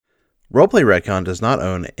Roleplay Retcon does not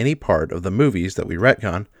own any part of the movies that we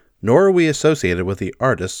retcon, nor are we associated with the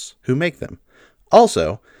artists who make them.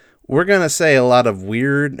 Also, we're going to say a lot of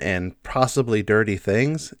weird and possibly dirty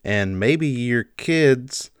things, and maybe your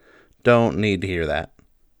kids don't need to hear that.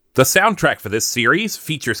 The soundtrack for this series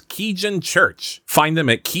features Keegan Church. Find them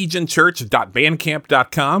at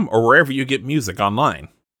keeganchurch.bandcamp.com or wherever you get music online.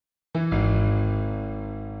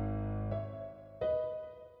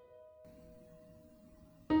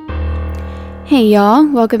 Hey y'all,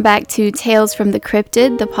 welcome back to Tales from the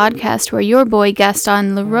Cryptid, the podcast where your boy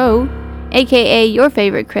Gaston Leroux, aka your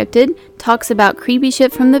favorite cryptid, talks about creepy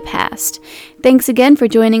shit from the past. Thanks again for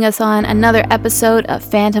joining us on another episode of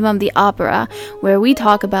Phantom of the Opera, where we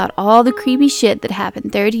talk about all the creepy shit that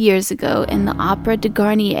happened 30 years ago in the Opera de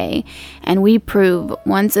Garnier, and we prove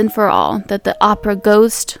once and for all that the opera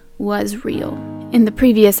ghost was real. In the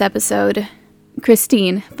previous episode,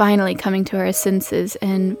 Christine, finally coming to her senses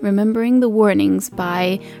and remembering the warnings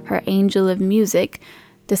by her angel of music,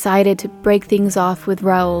 decided to break things off with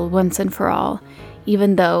Raoul once and for all,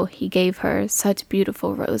 even though he gave her such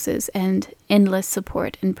beautiful roses and endless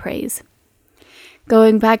support and praise.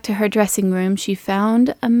 Going back to her dressing room, she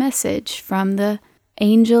found a message from the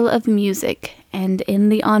angel of music, and in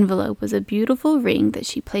the envelope was a beautiful ring that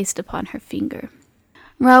she placed upon her finger.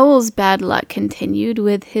 Raoul's bad luck continued,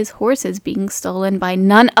 with his horses being stolen by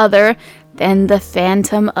none other than the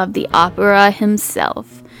Phantom of the Opera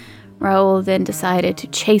himself. Raoul then decided to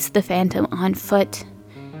chase the Phantom on foot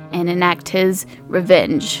and enact his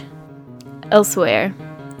revenge. Elsewhere,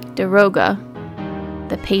 Daroga,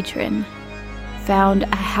 the patron, found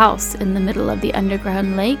a house in the middle of the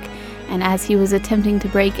underground lake, and as he was attempting to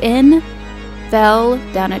break in, fell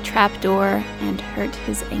down a trapdoor and hurt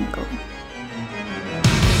his ankle.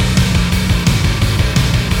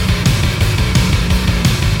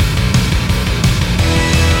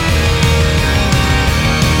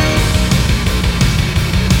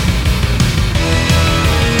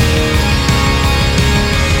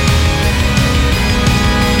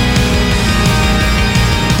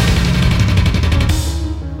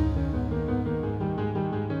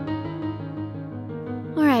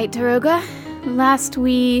 Daroga, last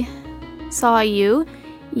we saw you,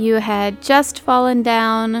 you had just fallen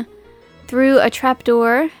down through a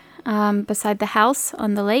trapdoor beside the house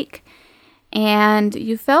on the lake, and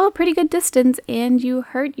you fell a pretty good distance and you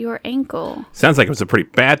hurt your ankle. Sounds like it was a pretty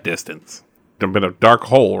bad distance. It's been a dark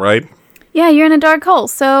hole, right? Yeah, you're in a dark hole.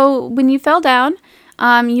 So when you fell down,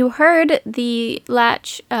 you heard the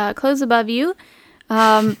latch close above you,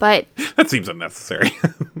 but... That seems unnecessary.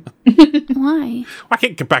 Why? I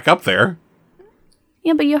can't get back up there.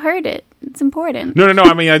 Yeah, but you heard it. It's important. No.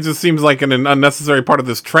 I mean, it just seems like an unnecessary part of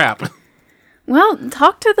this trap. Well,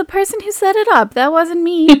 talk to the person who set it up. That wasn't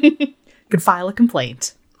me. Could file a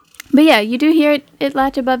complaint. But yeah, you do hear it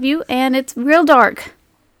latch above you, and it's real dark.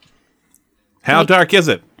 How dark is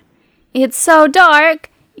it? It's so dark,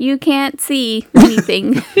 you can't see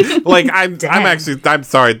anything. I'm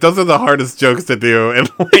sorry. Those are the hardest jokes to do, and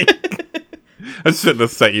I shouldn't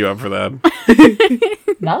have set you up for that.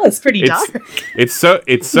 No, it's pretty dark. It's so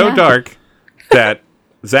dark that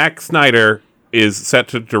Zack Snyder is set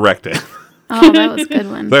to direct it. Oh, that was a good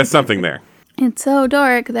one. There's something there. It's so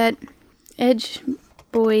dark that Edge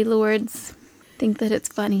Boy Lords think that it's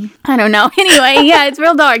funny. I don't know. Anyway, yeah, it's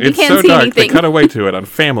real dark. You can't see anything. They cut away to it on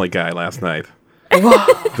Family Guy last night.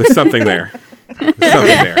 There's something there.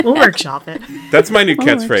 We'll workshop it. That's my new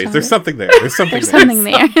catchphrase. There's something there. There's something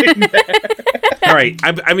there. All right.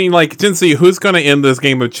 I mean, Jinsey, who's going to end this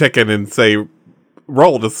game of chicken and say,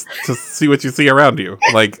 roll to see what you see around you?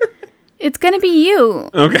 It's going to be you.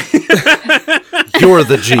 Okay. You're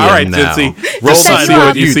the GM. All right, now. Jinsey. Roll to see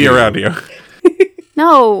what you see around you.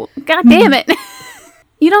 No. God damn it.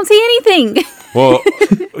 You don't see anything. Well,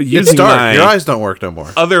 it's dark. Your eyes don't work no more.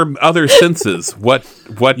 Other senses. What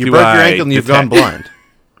you do broke your I ankle and you've gone blind.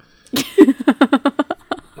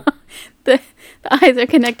 The eyes are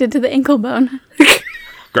connected to the ankle bone.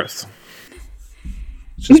 Gross.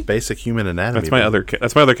 It's just basic human anatomy. That's my other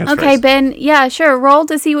catchphrase. Okay, Ben. Yeah, sure. Roll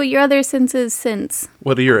to see what your other senses sense.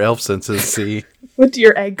 What do your elf senses see? What do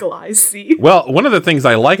your ankle eyes see? Well, one of the things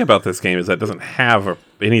I like about this game is that it doesn't have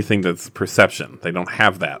anything that's perception. They don't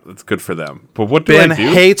have that. That's good for them. But what do Ben I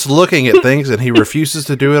do? hates looking at things, and he refuses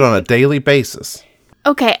to do it on a daily basis.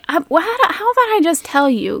 Okay, how about I just tell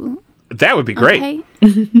you? That would be great.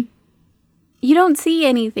 Okay? You don't see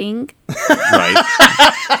anything.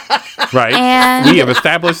 Right. And we have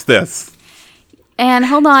established this. And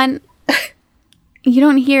hold on. You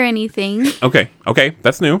don't hear anything. Okay,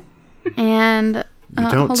 that's new. And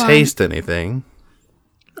you don't taste anything.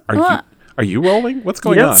 Are Are you rolling? What's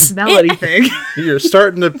going You don't on? smell anything. You're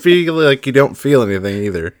starting to feel like you don't feel anything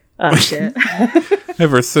either. Oh, shit.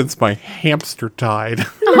 Ever since my hamster died.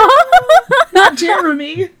 Not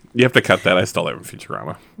Jeremy. You have to cut that. I stole that from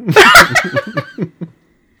Futurama.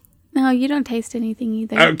 No, you don't taste anything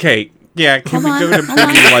either. Okay. Yeah, can Hold we on, go to hold on.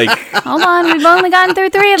 maybe like... Hold on, we've only gotten through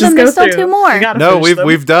 3 of Just them. go There's still through. 2 more. You gotta No, finish them.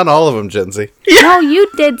 we've done all of them, Genzi. No,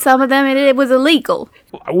 you did some of them, and it was illegal.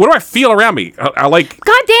 What do I feel around me? I like...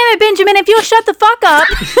 God damn it, Benjamin! If you'll shut the fuck up,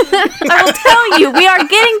 I will tell you. We are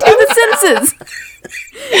getting to the senses.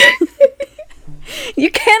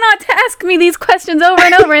 You cannot ask me these questions over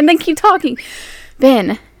and over and then keep talking.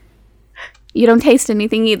 Ben, you don't taste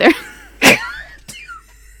anything either.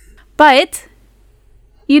 But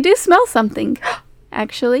you do smell something,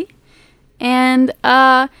 actually. And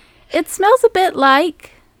it smells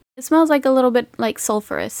like a little bit like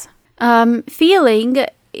sulfurous. Feeling,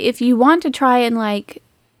 if you want to try and like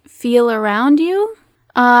feel around you,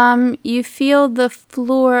 you feel the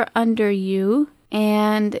floor under you,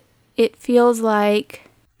 and it feels like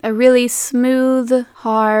a really smooth,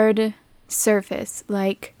 hard surface,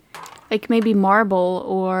 like maybe marble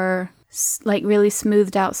or like really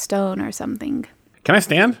smoothed out stone or something. Can I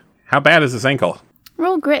stand? How bad is this ankle?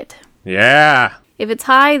 Roll grit. Yeah. If it's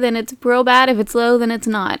high, then it's real bad. If it's low, then it's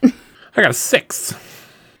not. I got a 6.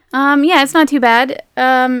 Yeah, it's not too bad.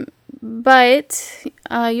 But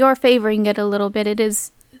you're favoring it a little bit. It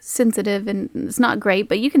is sensitive and it's not great,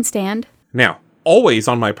 but you can stand. Now, always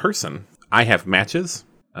on my person, I have matches.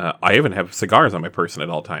 I even have cigars on my person at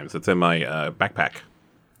all times. It's in my backpack.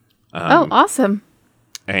 Oh, awesome.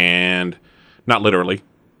 And not literally,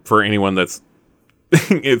 for anyone that's...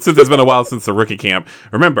 since it's been a while since the rookie camp,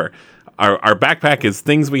 remember, our backpack is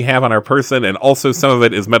things we have on our person, and also some of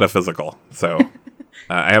it is metaphysical. So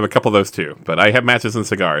I have a couple of those too. But I have matches and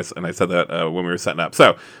cigars, and I said that when we were setting up.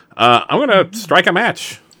 So I'm going to strike a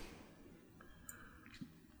match.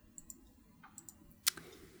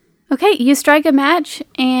 Okay, you strike a match,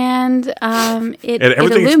 and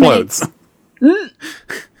everything illuminates. explodes.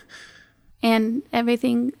 And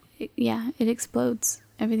everything, it explodes.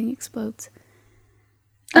 Everything explodes.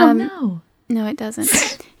 Oh, no. No, it doesn't.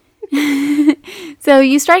 So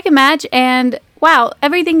you strike a match, and wow,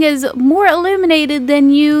 everything is more illuminated than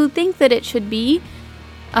you think that it should be.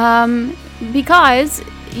 Because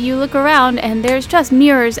you look around, and there's just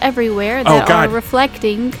mirrors everywhere that are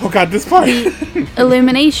reflecting Oh, God, this part. the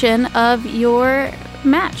illumination of your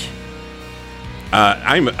match.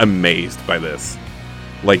 I'm amazed by this.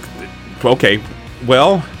 Like, okay,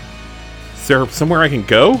 well, is there somewhere I can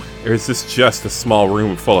go? Or is this just a small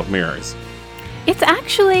room full of mirrors? It's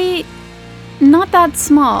actually not that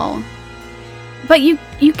small. But you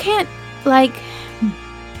can't, like...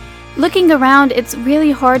 Looking around, it's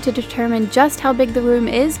really hard to determine just how big the room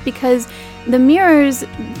is because the mirrors,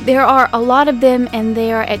 there are a lot of them and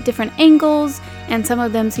they are at different angles, and some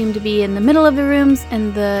of them seem to be in the middle of the rooms,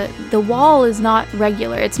 and the wall is not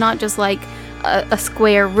regular. It's not just like a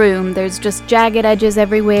square room. There's just jagged edges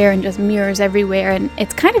everywhere and just mirrors everywhere, and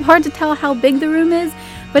it's kind of hard to tell how big the room is,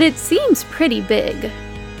 but it seems pretty big.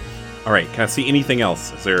 All right, can I see anything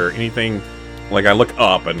else? Is there anything, like I look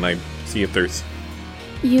up and I see if there's...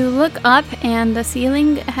 You look up and the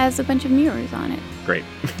ceiling has a bunch of mirrors on it. Great.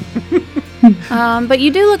 But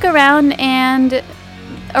you do look around, and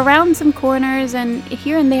around some corners and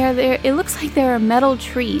here and there, it looks like there are metal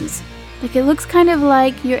trees. Like it looks kind of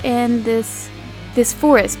like you're in this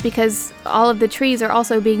forest because all of the trees are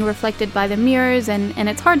also being reflected by the mirrors, and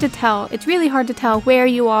it's hard to tell. It's really hard to tell where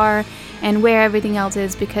you are and where everything else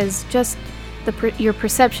is because just your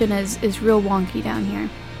perception is real wonky down here.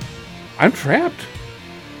 I'm trapped.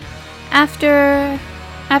 After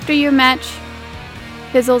your match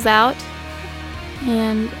fizzles out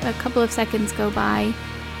and a couple of seconds go by,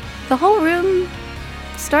 the whole room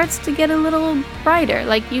starts to get a little brighter.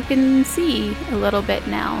 Like you can see a little bit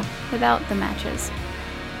now without the matches.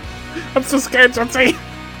 I'm so scared, Jonesy.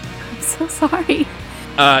 I'm so sorry.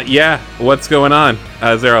 Yeah, what's going on?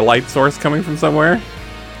 Is there a light source coming from somewhere?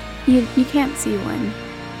 You can't see one.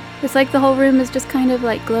 It's like the whole room is just kind of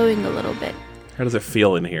like glowing a little bit. How does it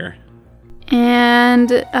feel in here? And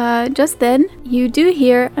just then, you do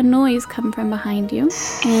hear a noise come from behind you.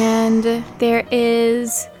 And there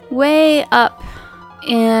is way up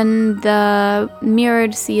in the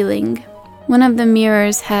mirrored ceiling. One of the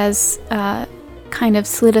mirrors has kind of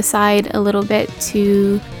slid aside a little bit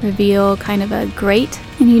to reveal kind of a grate.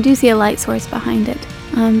 And you do see a light source behind it.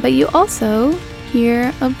 But you also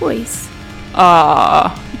hear a voice.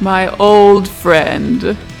 Ah, my old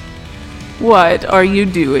friend. What are you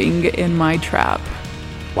doing in my trap?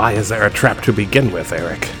 Why is there a trap to begin with,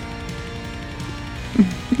 Eric?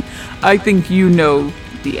 I think you know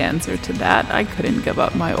the answer to that. I couldn't give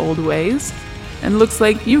up my old ways. And looks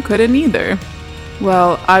like you couldn't either.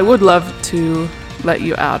 Well, I would love to let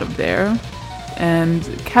you out of there and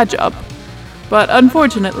catch up. But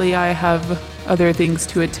unfortunately, I have other things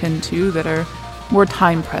to attend to that are more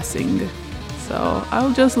time-pressing. So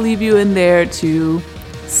I'll just leave you in there to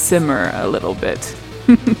simmer a little bit.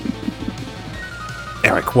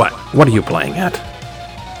 Eric, what? What are you playing at?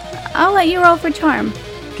 I'll let you roll for charm.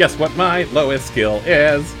 Guess what my lowest skill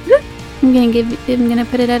is? I'm gonna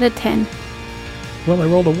put it at a 10. Well, I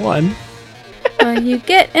rolled a 1. Well, you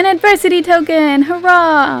get an adversity token.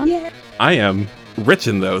 Hurrah! Yeah. I am rich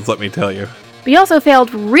in those, let me tell you. But you also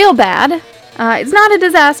failed real bad. It's not a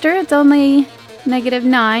disaster. It's only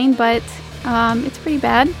 -9, but it's pretty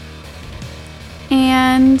bad.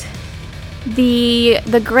 And the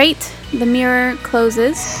mirror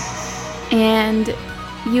closes, and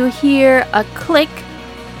you hear a click,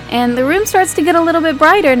 and the room starts to get a little bit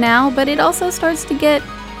brighter now, but it also starts to get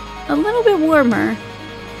a little bit warmer.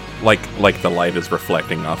 Like the light is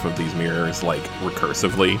reflecting off of these mirrors, like,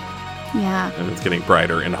 recursively. Yeah. And it's getting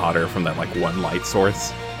brighter and hotter from that, like, one light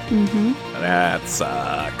source. Mm-hmm. That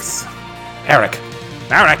sucks. Eric!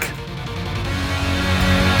 Eric!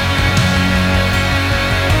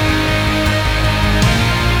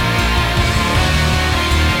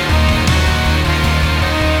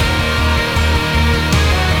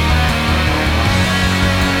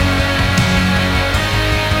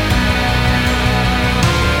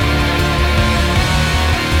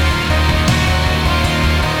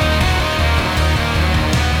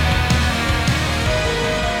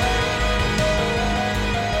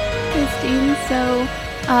 So,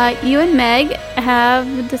 you and Meg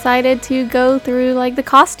have decided to go through, like, the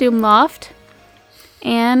costume loft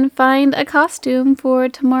and find a costume for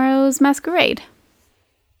tomorrow's masquerade.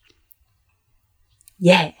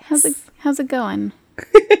 Yes. How's it going?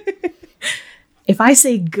 If I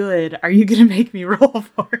say good, are you gonna make me roll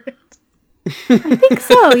for it? I think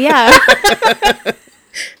so, yeah.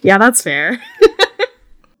 Yeah, that's fair.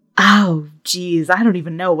 Oh, geez, I don't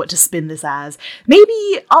even know what to spin this as.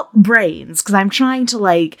 Maybe brains, because I'm trying to,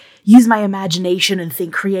 like, use my imagination and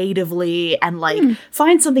think creatively and, like,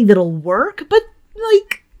 find something that'll work, but,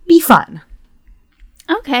 like, be fun.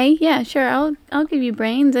 Okay, yeah, sure. I'll give you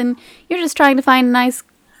brains, and you're just trying to find a nice,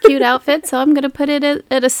 cute outfit, so I'm gonna put it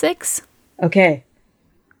at a 6. Okay.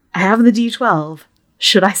 I have the D12.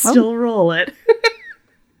 Should I still roll it?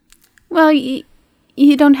 Well,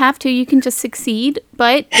 you don't have to. You can just succeed.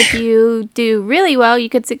 But if you do really well, you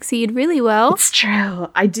could succeed really well. It's true.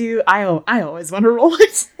 I do. I always want to roll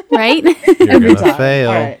it. Right? You're Every gonna time. fail.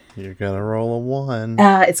 All right. You're gonna roll a 1.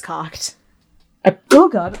 It's cocked. Oh,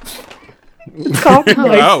 God. It's cocked. and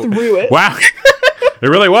I threw it. Wow. It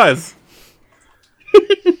really was.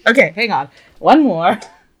 Okay, hang on. One more.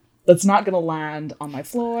 That's not going to land on my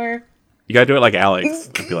floor. You gotta do it like Alex.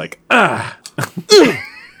 Be like, ah.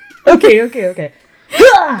 Okay.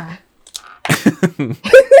 Ah!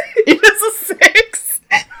 It is a 6.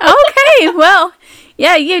 Okay, well,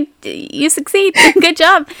 yeah, you succeed. Good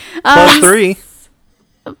job. Plus 3.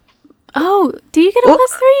 Oh, do you get a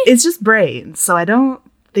plus 3? It's just brains, so I don't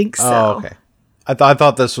think so. Oh, okay. I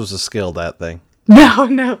thought this was a skill, that thing.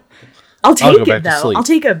 No. I'll take go back it, to though. sleep. I'll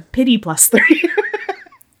take a pity plus 3.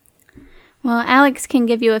 Well, Alex can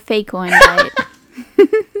give you a fake one, right?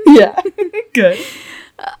 Yeah. Good.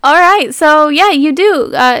 All right, so yeah, you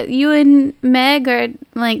do. You and Meg are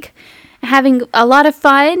like having a lot of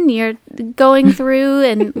fun. You're going through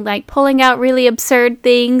and like pulling out really absurd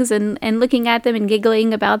things and looking at them and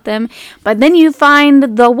giggling about them. But then you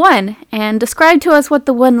find the one, and describe to us what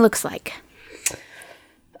the one looks like.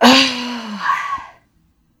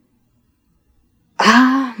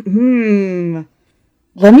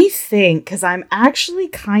 Let me think, because I'm actually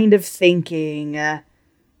kind of thinking.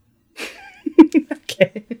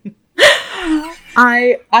 Okay.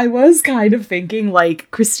 I was kind of thinking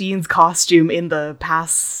like Christine's costume in the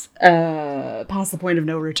past the point of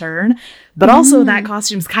no return, but also that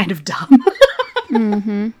costume's kind of dumb.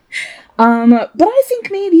 Mm-hmm. But I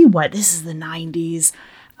think maybe this is the 90s.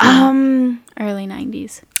 Early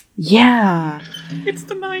 90s. Yeah. It's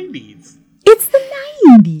the 90s. It's the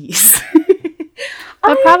 90s.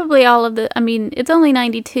 But probably all of the, I mean, it's only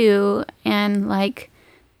 92, and like,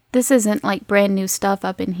 this isn't like brand new stuff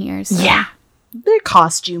up in here. So. Yeah. They're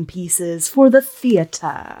costume pieces for the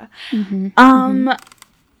theater.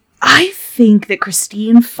 I think that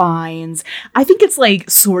Christine finds, I think it's like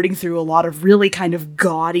sorting through a lot of really kind of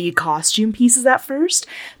gaudy costume pieces at first,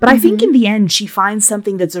 but I think in the end she finds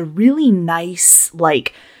something that's a really nice,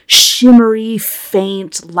 like, shimmery,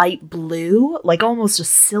 faint light blue, like almost a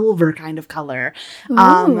silver kind of color.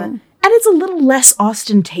 And it's a little less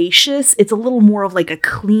ostentatious. It's a little more of like a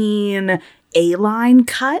clean A-line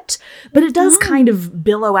cut, but it does kind of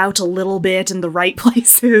billow out a little bit in the right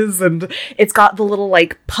places, and it's got the little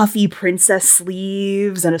like puffy princess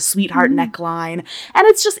sleeves and a sweetheart neckline, and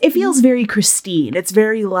it's just, it feels very Christine. It's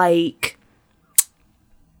very like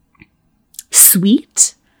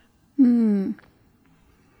sweet.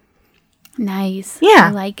 Nice. Yeah.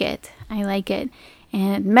 I like it.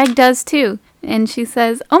 And Meg does too. And she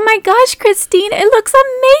says, "Oh my gosh, Christine, it looks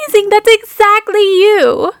amazing. That's exactly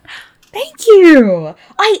you." Thank you.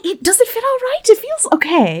 Does it fit all right? It feels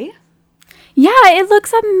okay. Yeah, it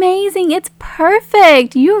looks amazing. It's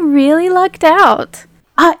perfect. You really lucked out.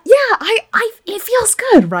 It feels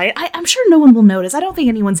good, right? I'm sure no one will notice. I don't think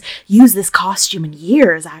anyone's used this costume in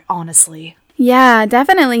years, honestly. Yeah,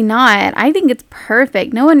 definitely not. I think it's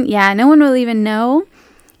perfect. No one will even know.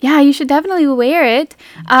 Yeah, you should definitely wear it.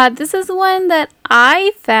 This is one that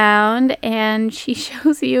I found, and she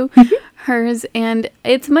shows you hers, and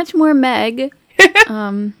it's much more Meg.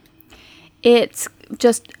 It's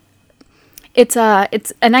a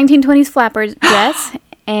 1920s flapper dress,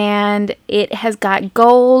 and it has got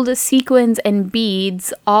gold sequins and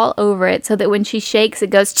beads all over it, so that when she shakes, it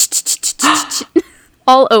goes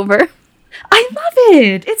all over. I love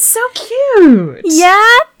it. It's so cute.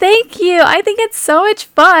 Yeah, thank you. I think it's so much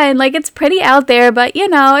fun. Like, it's pretty out there, but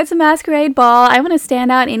it's a masquerade ball. I want to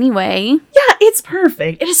stand out anyway. Yeah, it's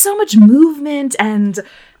perfect. It has so much movement, and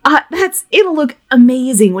it'll look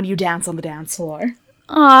amazing when you dance on the dance floor.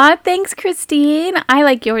 Aw, thanks, Christine. I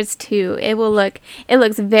like yours too. It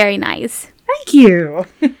looks very nice. Thank you.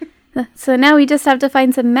 So now we just have to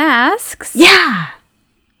find some masks. Yeah.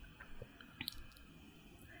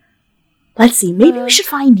 Let's see, maybe we should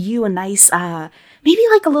find you a nice, maybe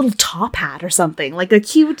like a little top hat or something, like a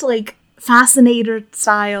cute, like, fascinator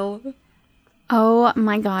style. Oh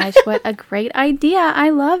my gosh, what a great idea. I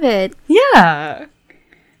love it. Yeah.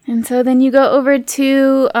 And so then you go over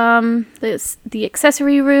to the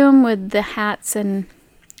accessory room with the hats and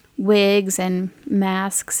wigs and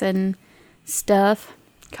masks and stuff,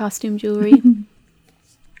 costume jewelry.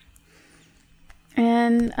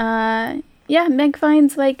 And Meg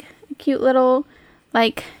finds like a cute little,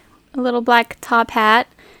 like a little black top hat.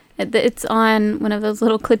 It's on one of those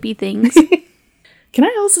little clippy things. Can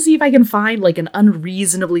I also see if I can find like an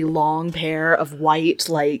unreasonably long pair of white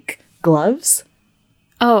like gloves?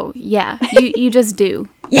 Oh yeah, you just do.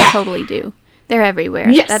 Yeah. You totally do. They're everywhere.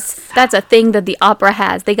 Yes. That's a thing that the opera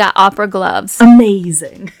has. They got opera gloves.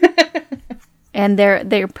 Amazing. And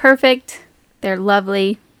they're perfect. They're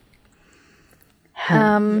lovely.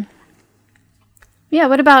 Yeah,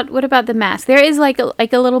 what about the mask? There is like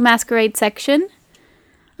a little masquerade section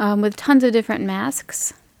with tons of different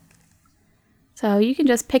masks. So you can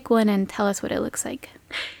just pick one and tell us what it looks like.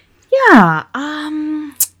 Yeah,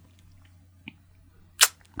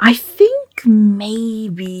 I think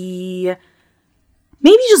maybe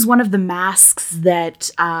just one of the masks that,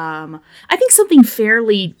 I think something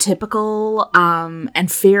fairly typical,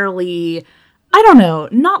 and fairly, I don't know,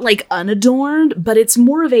 not like unadorned, but it's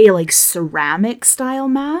more of a like ceramic style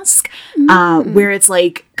mask, where it's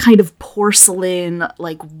like kind of porcelain,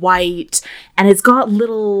 like white, and it's got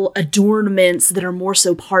little adornments that are more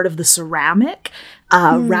so part of the ceramic,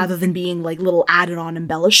 rather than being like little added on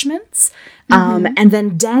embellishments. And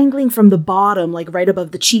then dangling from the bottom, like right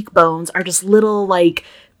above the cheekbones, are just little like,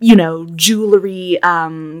 jewelry,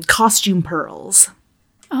 costume pearls.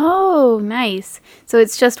 Oh, nice. So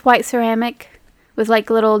it's just white ceramic with like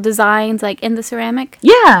little designs like in the ceramic?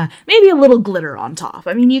 Yeah, maybe a little glitter on top.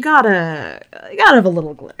 I mean, you gotta have a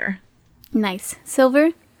little glitter. Nice. Silver?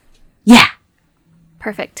 Yeah.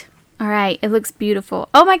 Perfect. All right, it looks beautiful.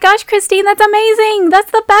 Oh my gosh, Christine, that's amazing.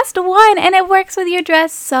 That's the best one, and it works with your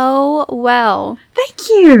dress so well. Thank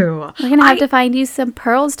you. We're going to have to find you some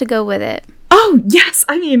pearls to go with it. Oh, yes.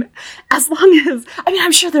 I mean,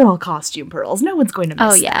 I'm sure they're all costume pearls. No one's going to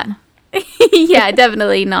miss them. Yeah,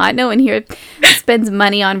 definitely not. No one here spends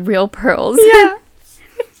money on real pearls. Yeah.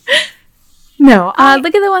 No.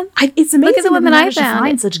 Look at the one. It's amazing look at the one that I found.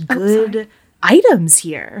 Find such good items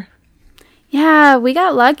here. Yeah, we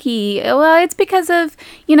got lucky. Well, it's because of,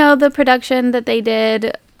 the production that they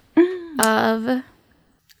did of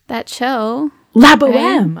that show. La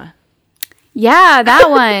Boheme. Right? Yeah, that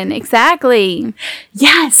one. Exactly.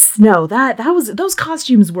 Yes. No, those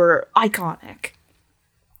costumes were iconic.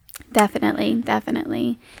 Definitely.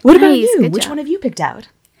 What about you? Which one have you picked out?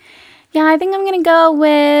 Yeah, I think I'm going to go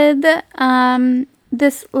with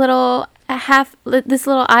this little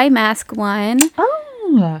eye mask one.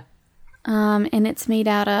 Oh. And it's made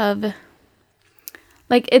out of,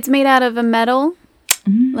 a metal,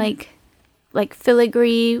 like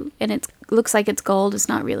filigree, and it looks like it's gold. It's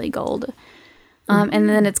not really gold. And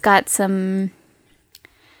then it's got some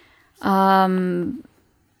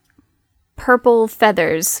purple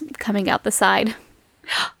feathers coming out the side.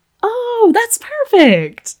 Oh, that's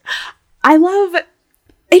perfect. I love it.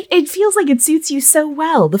 It feels like it suits you so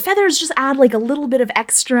well. The feathers just add like a little bit of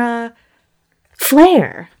extra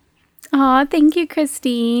flair. Aw, thank you,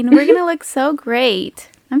 Christine. We're going to look so great.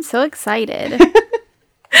 I'm so excited.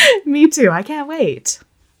 Me too. I can't wait.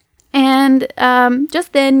 And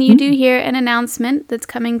just then you do hear an announcement that's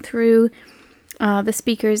coming through the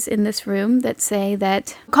speakers in this room that say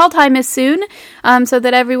that call time is soon, so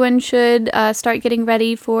that everyone should start getting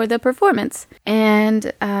ready for the performance.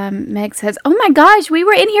 And Meg says, "Oh my gosh, we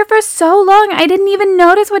were in here for so long. I didn't even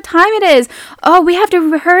notice what time it is. Oh, we have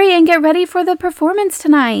to hurry and get ready for the performance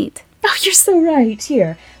tonight." Oh, you're so right.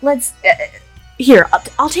 Here, let's... here,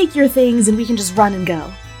 I'll take your things and we can just run and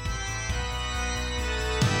go.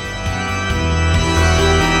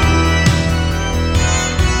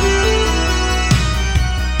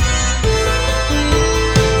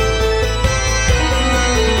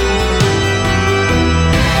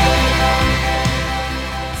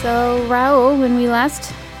 So, Raul, when we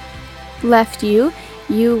last left you,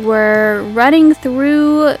 you were running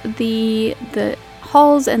through the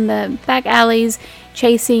halls and the back alleys,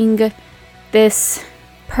 chasing this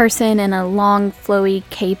person in a long, flowy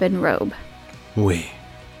cape and robe. Oui.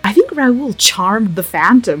 I think Raoul charmed the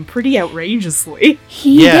Phantom pretty outrageously.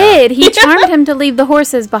 He did. He charmed him to leave the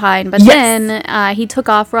horses behind, but then he took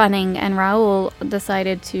off running, and Raul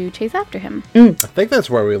decided to chase after him. I think that's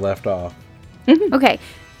where we left off. Okay,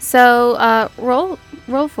 so roll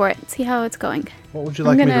for it. See how it's going. What would you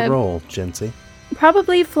like me to roll, Jincy?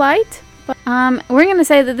 Probably flight. But, we're going to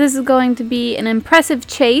say that this is going to be an impressive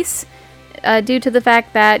chase due to the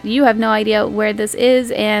fact that you have no idea where this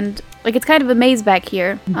is, and it's kind of a maze back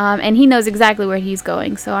here, and he knows exactly where he's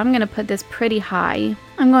going. So I'm going to put this pretty high.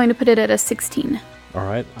 I'm going to put it at a 16. All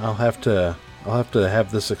right, I'll have to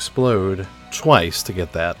have this explode twice to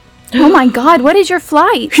get that. Oh my God! What is your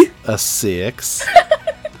flight? A 6.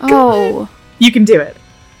 Oh, You can do it.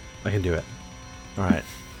 I can do it. All right.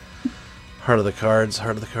 Heart of the cards.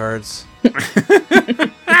 Heart of the cards.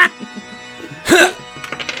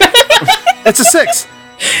 It's a 6.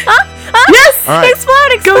 yes! All right.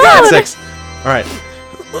 Explode! Go, God. 6. All right.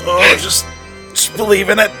 Oh, just believe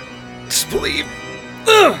in it. Just believe.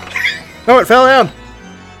 Ugh. Oh, it fell down.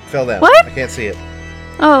 Fell down. What? I can't see it.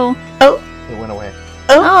 Oh. It went away.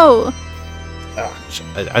 Oh.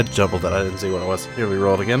 I jumbled it. I didn't see what it was. Here, we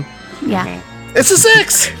roll it again. Yeah. It's a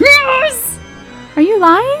 6. Yes! Are you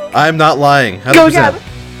lying? I'm not lying. 100%. Go again.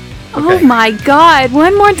 Oh my God!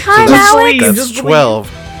 One more time, Alex. That's 12.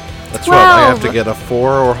 That's 12. I have to get a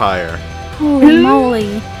 4 or higher. Holy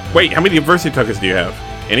moly! Wait, how many adversity tokens do you have?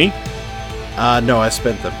 Any? No, I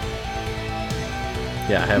spent them.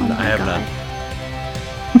 Yeah, I have none.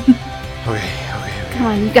 Okay. Come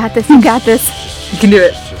on, you got this. You got this. You can do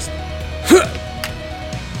it. Just...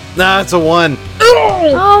 Nah, it's a 1.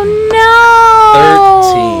 Oh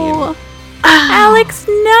no! 13. Alex,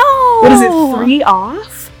 no! What is it, 3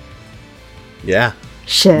 off? Yeah.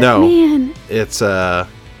 Shit. No. Man. It's,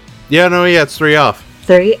 it's 3 off.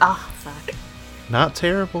 3 off. Fuck. Not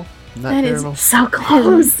terrible. Not That is terrible. So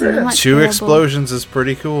close. Not 2 terrible. explosions is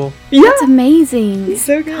pretty cool. Yeah. That's amazing.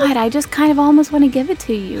 So good. God, I just kind of almost want to give it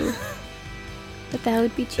to you. But that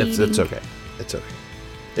would be cheating. It's okay. It's okay.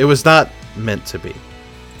 It was not meant to be.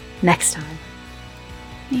 Next time.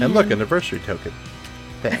 And look, an anniversary token.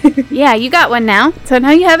 Yeah, you got one now. So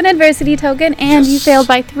now you have an adversity token, and you failed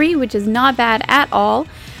by 3, which is not bad at all.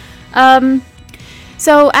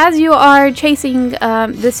 So as you are chasing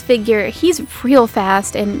this figure, he's real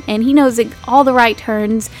fast, and he knows all the right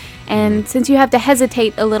turns. And since you have to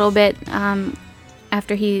hesitate a little bit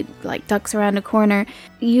after he ducks around a corner,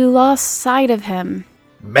 you lost sight of him.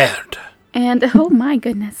 Merde. And oh my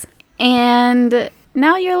goodness. And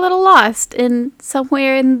now you're a little lost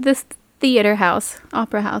somewhere in this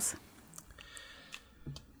opera house.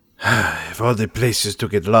 Of all the places to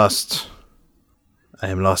get lost, I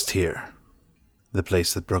am lost here. The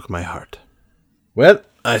place that broke my heart. Well,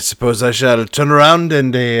 I suppose I shall turn around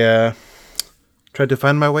and try to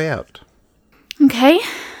find my way out. Okay.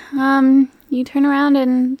 You turn around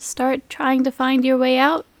and start trying to find your way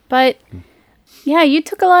out, but yeah, you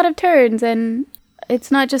took a lot of turns, and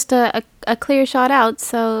it's not just a clear shot out,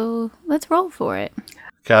 so let's roll for it.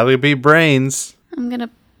 Gotta be brains. I'm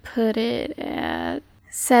gonna put it at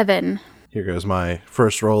 7. Here goes my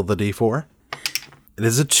first roll of the D4. It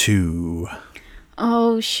is a 2.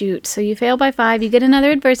 Oh, shoot. So you fail by 5. You get another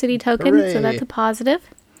adversity token, Hooray. so that's a positive.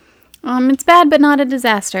 It's bad, but not a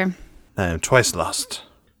disaster. I am twice lost.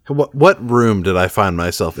 What room did I find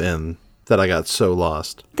myself in that I got so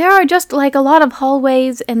lost? There are just like a lot of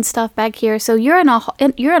hallways and stuff back here. So you're in a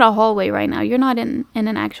hallway right now. You're not in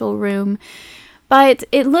an actual room. But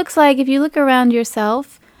it looks like if you look around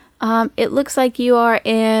yourself, it looks like you are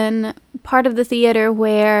in part of the theater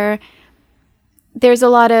where there's a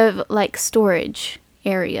lot of like storage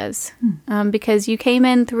areas, because you came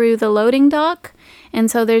in through the loading dock,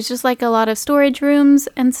 and so there's just like a lot of storage rooms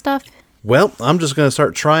and stuff. Well, I'm just going to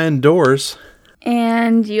start trying doors.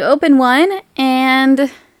 And you open one,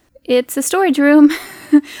 and it's a storage room.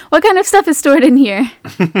 What kind of stuff is stored in here?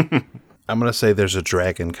 I'm going to say there's a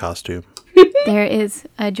dragon costume. There is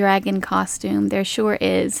a dragon costume. There sure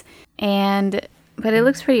is. But it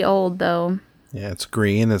looks pretty old though. Yeah, it's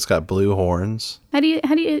green. It's got blue horns. How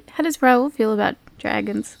does Raul feel about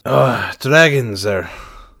dragons? Oh, dragons are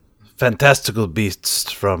fantastical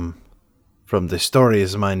beasts from the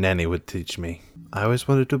stories my nanny would teach me. I always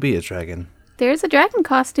wanted to be a dragon. There's a dragon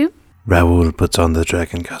costume. Raul puts on the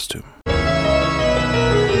dragon costume.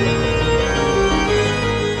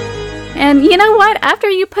 And you know what? After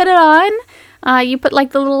you put it on, you put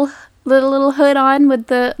like the little hood on with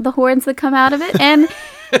the horns that come out of it, and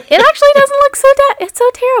it actually doesn't look it's so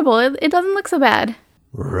terrible. It doesn't look so bad.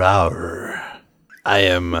 Raul. I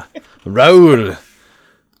am Raul,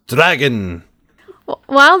 dragon.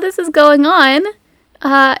 While this is going on,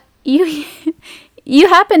 you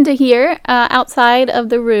happen to hear outside of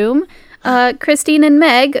the room Christine and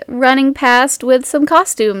Meg running past with some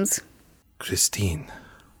costumes. Christine.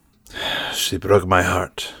 She broke my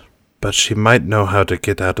heart, but she might know how to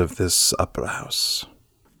get out of this opera house.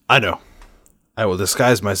 I know. I will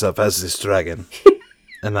disguise myself as this dragon,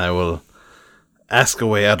 and I will ask a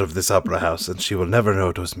way out of this opera house, and she will never know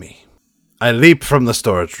it was me. I leap from the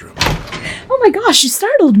storage room. Oh my gosh, you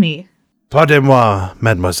startled me. Pardon-moi,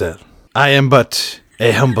 mademoiselle. I am but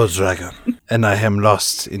a humble dragon, and I am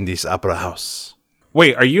lost in this opera house.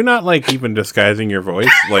 Wait, are you not, like, even disguising your voice?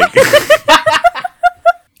 Like,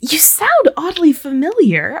 You sound oddly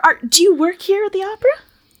familiar. Do you work here at the opera?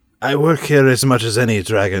 I work here as much as any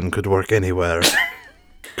dragon could work anywhere.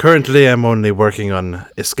 Currently, I'm only working on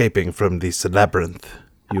escaping from this labyrinth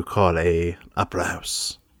you call a opera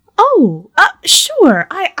house. Oh, sure.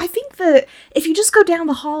 I think that if you just go down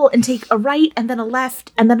the hall and take a right and then a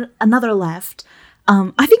left and then another left,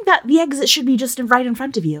 I think that the exit should be just right in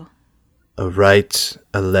front of you. A right,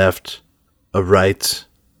 a left, a right,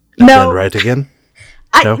 and No. then right again?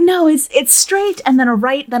 No, it's straight and then a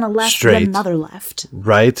right, then a left, Straight. then another left.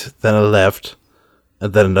 Right, then a left,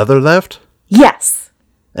 and then another left, Yes.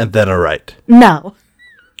 and then a right. No.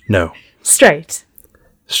 No, Straight.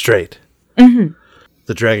 straight. Mm-hmm.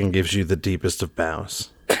 The dragon gives you the deepest of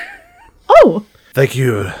bows. Oh. Thank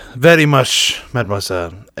you very much,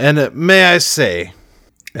 mademoiselle. And may I say,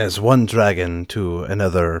 as one dragon to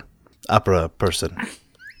another opera person,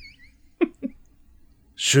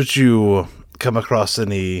 should you come across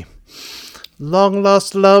any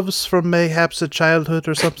long-lost loves from mayhaps a childhood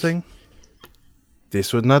or something,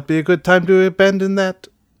 this would not be a good time to abandon that.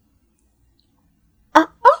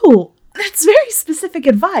 Oh, that's very specific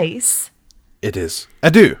advice. It is.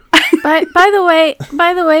 Adieu. By the way,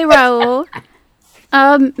 Raul,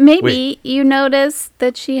 maybe Wait. you notice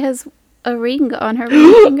that she has a ring on her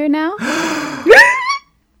ring finger now.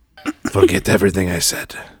 Forget everything I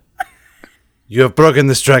said. You have broken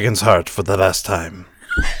this dragon's heart for the last time.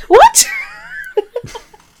 What?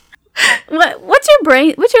 What's your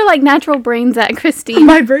brain? What's your like natural brains at, Christine?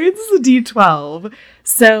 My brain's is a D12,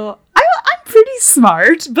 so I'm pretty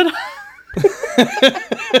smart, but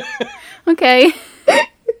Okay.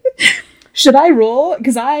 should I roll?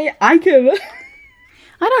 Because I could.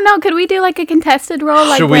 I don't know. Could we do like a contested roll,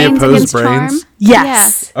 like Should we brains oppose against brains? charm?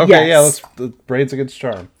 Yes. Okay, yes. let's brains against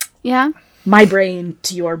charm. Yeah. My brain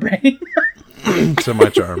to your brain. To my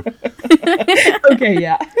charm. Okay,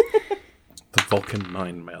 yeah. the Vulcan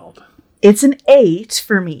mind meld. It's an 8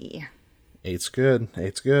 for me. Eight's good.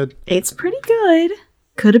 Eight's good. 8's pretty good.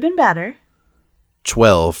 Could have been better.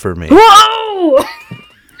 12 for me. Whoa!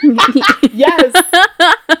 Yes.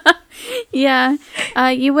 Yeah.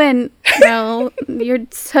 You win. Raul. You're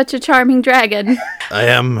such a charming dragon. I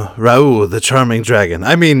am Raul, the charming dragon.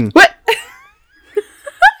 I mean, What?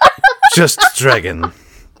 just dragon.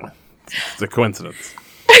 It's a coincidence.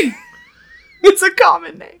 It's a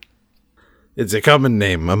common name. It's a common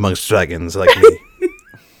name amongst dragons like me.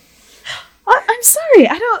 I'm sorry.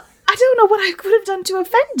 I don't know what I could have done to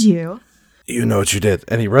offend you. You know what you did.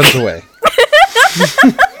 And he runs away.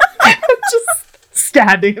 Just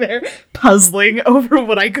standing there, puzzling over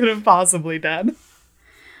what I could have possibly done.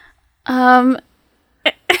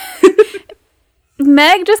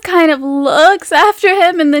 Meg just kind of looks after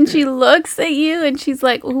him, and then she looks at you, and she's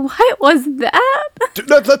like, "What was that?" Do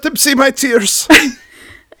not let them see my tears.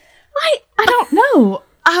 I don't know.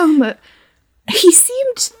 He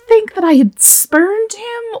seemed to think that I had spurned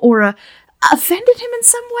him or offended him in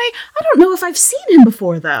some way. I don't know if I've seen him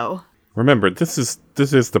before, though. Remember, this is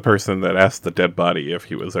the person that asked the dead body if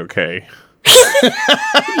he was okay.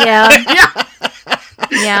 Yeah.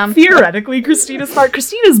 Yeah. Theoretically, Christina's smart.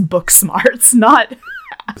 Christina's book smarts, not...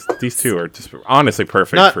 These two are just honestly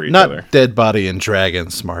perfect for each not other. dead body and dragon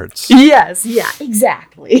smarts. Yes, yeah,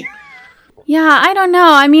 exactly. Yeah, I don't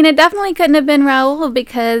know. I mean, it definitely couldn't have been Raoul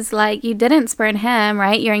because, like, you didn't spurn him,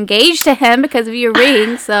 right? You're engaged to him because of your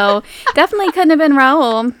ring, so definitely couldn't have been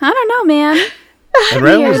Raoul. I don't know, man. And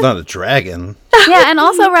Raoul's not a dragon. Yeah, and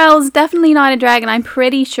also Raoul's definitely not a dragon, I'm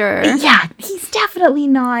pretty sure. Yeah, he's definitely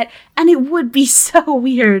not. And it would be so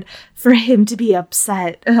weird for him to be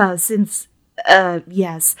upset, since,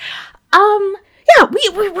 yes. Yeah,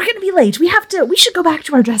 we're gonna be late. We should go back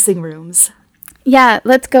to our dressing rooms. Yeah,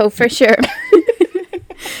 let's go for sure.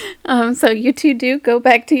 So you two do go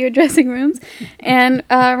back to your dressing rooms. And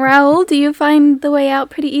Raoul, do you find the way out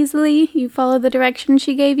pretty easily? You follow the direction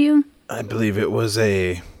she gave you? I believe it was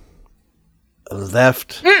a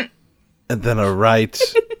left, and then a right,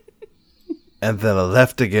 and then a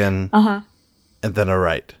left again, and then a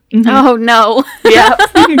right. Mm-hmm. Oh no. Yeah,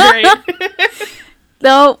 great.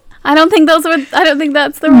 No, I don't think that's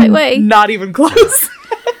the right way. Not even close.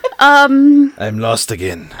 I'm lost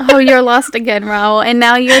again. Oh, you're lost again, Raoul. And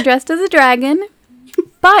now you're dressed as a dragon.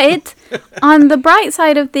 But on the bright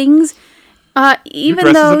side of things, even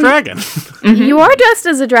You're dressed though as a dragon. you are dressed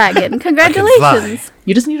as a dragon, congratulations.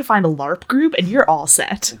 You just need to find a LARP group and you're all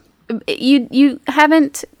set. You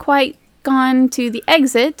haven't quite gone to the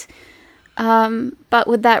exit, but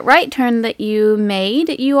with that right turn that you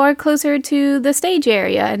made, you are closer to the stage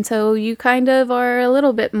area, and so you kind of are a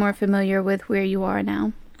little bit more familiar with where you are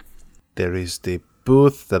now. There is the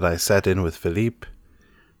booth that I sat in with Philippe.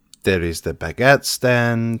 There is the baguette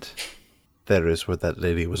stand. There is where that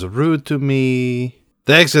lady was rude to me.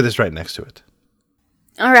 The exit is right next to it.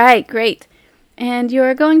 All right, great. And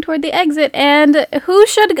you're going toward the exit, and who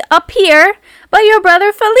should appear but your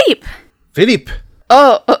brother Philippe? Philippe!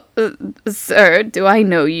 Oh, sir, do I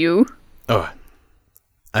know you? Oh,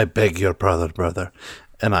 I beg your pardon, brother.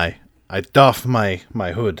 And I doff my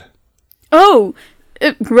hood. Oh,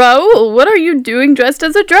 Raoul, what are you doing dressed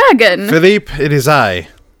as a dragon? Philippe, it is I,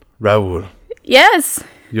 Raoul, Yes,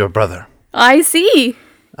 your brother. I see.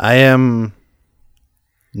 I am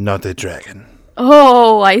not a dragon.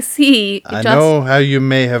 Oh, I see. I know how you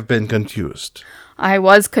may have been confused. I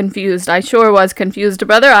was confused. I sure was confused,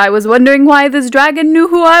 brother. I was wondering why this dragon knew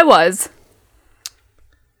who I was.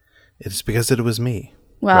 It's because it was me.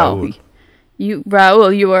 Well, Raoul.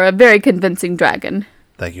 Raoul, you are a very convincing dragon.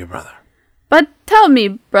 Thank you, brother. But tell me,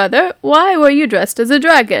 brother, why were you dressed as a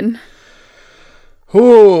dragon?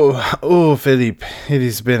 Oh, Philippe, it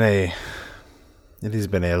has been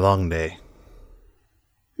a long day.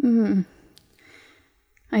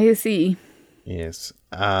 I see. Yes.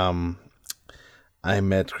 I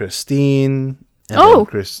met Christine. And Oh.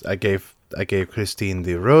 then I gave Christine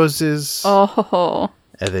the roses. Oh,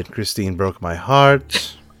 And then Christine broke my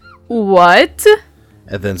heart. what?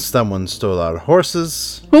 And then someone stole our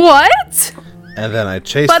horses. What? And then I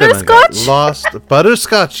chased them and Butterscotch? got lost.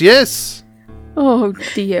 Butterscotch, yes. Oh,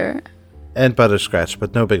 dear. And butterscotch,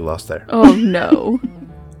 but no big loss there. Oh, no.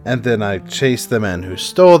 And then I chased the man who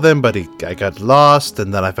stole them, but I got lost.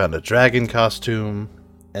 And then I found a dragon costume.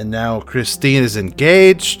 And now Christine is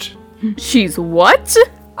engaged. She's what?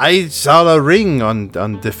 I saw a ring on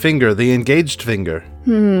the finger, the engaged finger.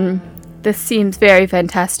 This seems very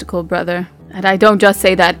fantastical, brother. And I don't just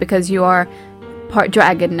say that because you are part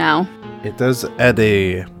dragon now. It does add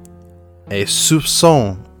a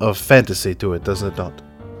soupçon of fantasy to it, does it not?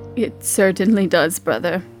 It certainly does,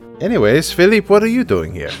 brother. Anyways, Philippe, what are you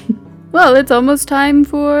doing here? Well, it's almost time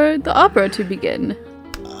for the opera to begin.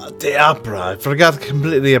 The opera. I forgot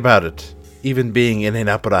completely about it. Even being in an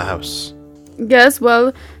opera house. Yes,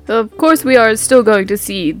 well, of course we are still going to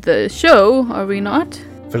see the show, are we not?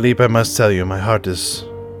 Philippe, I must tell you, my heart is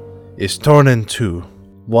torn in two.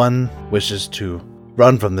 One wishes to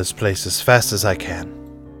run from this place as fast as I can.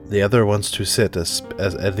 The other wants to sit as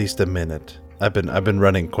at least a minute. I've been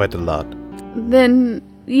running quite a lot. Then,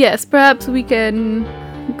 yes, perhaps we can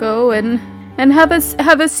go and have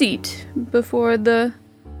a seat before the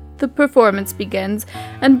the performance begins.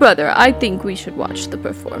 And brother, I think we should watch the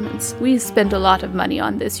performance. We spent a lot of money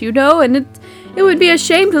on this, and it would be a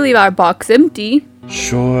shame to leave our box empty.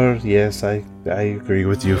 Sure, yes, I agree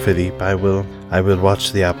with you, Philippe. I will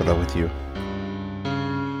watch the opera with you.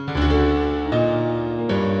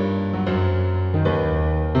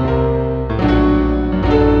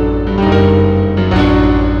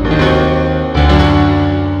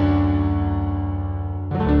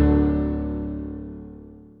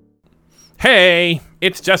 Hey,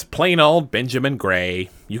 it's just plain old Benjamin Gray.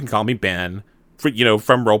 You can call me Ben, from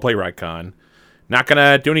Roleplay Retcon. Not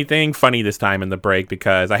gonna do anything funny this time in the break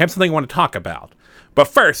because I have something I want to talk about. But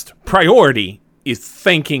first, priority is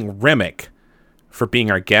thanking Remick for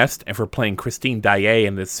being our guest and for playing Christine Daae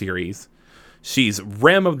in this series. She's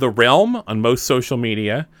Rem of the Realm on most social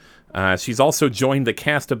media. She's also joined the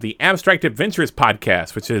cast of the Abstract Adventures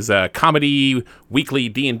podcast, which is a comedy weekly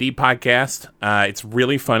D&D podcast. It's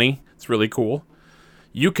really funny. It's really cool.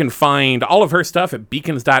 You can find all of her stuff at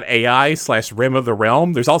beacons.ai/Rim of the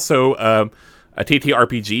Realm. There's also a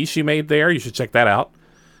TTRPG she made there. You should check that out.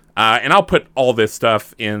 And I'll put all this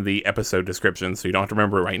stuff in the episode description so you don't have to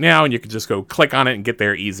remember it right now, and you can just go click on it and get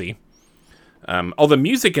there easy. All the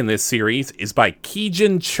music in this series is by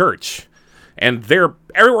Keegan Church, and they're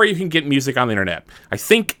everywhere you can get music on the internet. I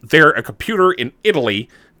think they're a computer in Italy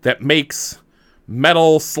that makes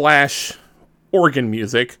metal/organ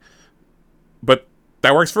music, but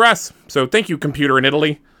that works for us. So thank you, computer in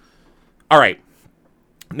Italy. All right.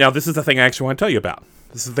 Now, this is the thing I actually want to tell you about.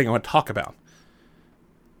 This is the thing I want to talk about.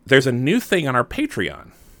 There's a new thing on our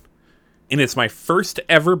Patreon, and it's my first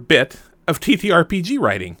ever bit of TTRPG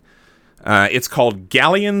writing. It's called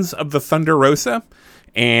Galleons of the Thunder Rosa,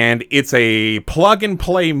 and it's a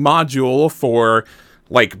plug-and-play module for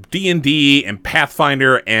like D&D and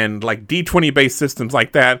Pathfinder and like D20-based systems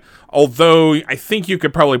like that, although I think you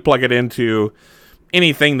could probably plug it into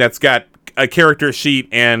anything that's got a character sheet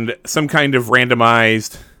and some kind of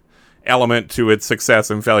randomized element to its success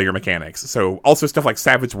and failure mechanics. So also stuff like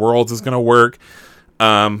Savage Worlds is going to work,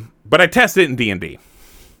 but I tested it in D&D.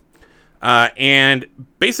 And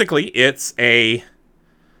basically it's a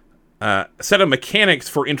set of mechanics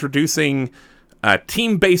for introducing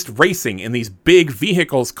team-based racing in these big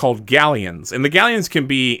vehicles called galleons. And the galleons can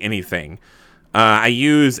be anything. I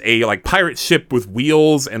use a like pirate ship with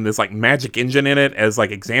wheels and this like magic engine in it as like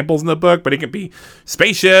examples in the book, but it can be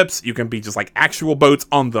spaceships. You can be just like actual boats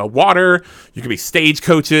on the water. You can be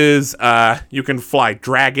stagecoaches. You can fly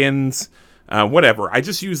dragons, whatever. I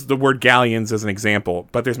just use the word galleons as an example,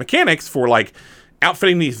 but there's mechanics for like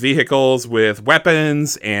outfitting these vehicles with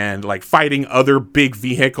weapons and like fighting other big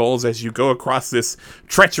vehicles as you go across this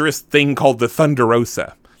treacherous thing called the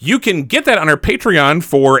Thunderosa. You can get that on our Patreon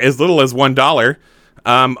for as little as $1.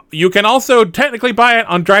 You can also technically buy it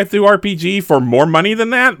on DriveThruRPG for more money than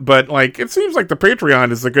that, but like it seems like the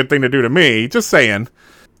Patreon is a good thing to do to me. Just saying.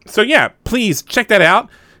 So yeah, please check that out.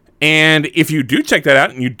 And if you do check that out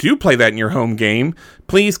and you do play that in your home game,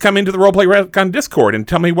 please come into the Roleplay Retcon Discord and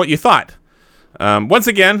tell me what you thought. Once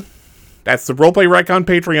again, that's the Roleplay Retcon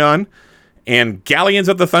Patreon and Galleons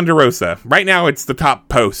of the Thunderosa. Right now, it's the top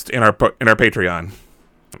post in our Patreon.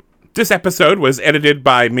 This episode was edited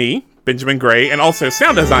by me, Benjamin Gray, and also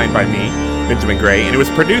sound designed by me, Benjamin Gray, and it was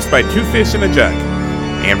produced by Two Fish in a Jug.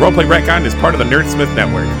 And Roleplay Retcon is part of the Nerdsmith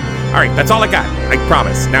Network. All right, that's all I got. I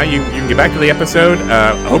promise. Now you can get back to the episode.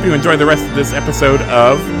 I hope you enjoy the rest of this episode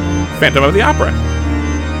of Phantom of the Opera.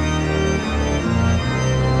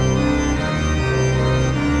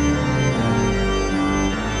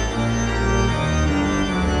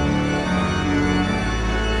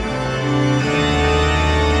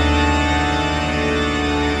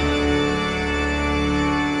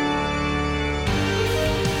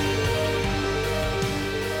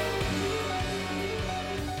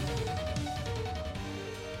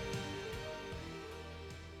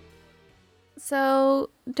 So,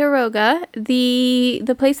 Daroga,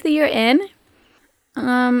 the place that you're in,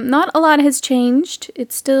 not a lot has changed.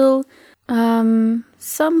 It's still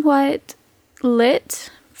somewhat lit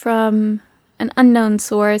from an unknown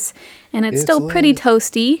source, and it's still pretty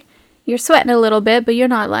toasty. You're sweating a little bit, but you're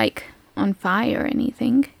not like on fire or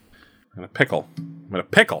anything. I'm in a pickle. I'm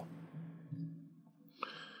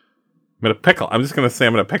just going to say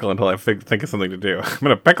I'm in a pickle until I think of something to do. I'm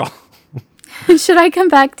in a pickle. Should I come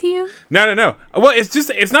back to you? No. Well,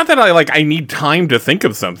 it's not that I need time to think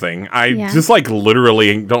of something. I just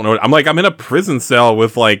literally don't know. I'm in a prison cell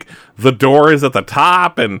with the door is at the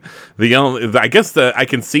top and I guess I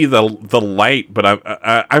can see the light, but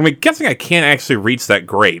I'm guessing I can't actually reach that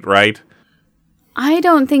grate, right? I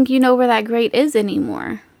don't think you know where that grate is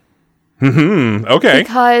anymore. Okay.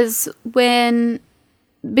 Because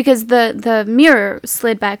the mirror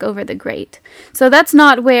slid back over the grate. So that's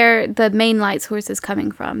not where the main light source is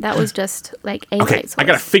coming from. That was just like a Okay, light source. I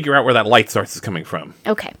gotta figure out where that light source is coming from.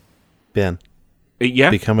 Okay. Ben, Yeah?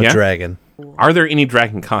 become a dragon. Are there any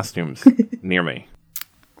dragon costumes near me?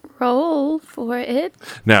 Roll for it.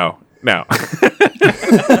 No.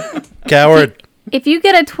 Coward. If you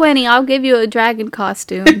get a 20, I'll give you a dragon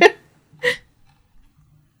costume.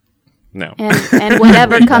 No. and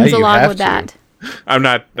whatever comes you along have with to. that. I'm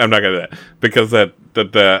not gonna do that. Because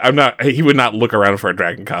he would not look around for a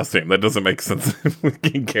dragon costume. That doesn't make sense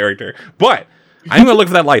in character. But I'm gonna look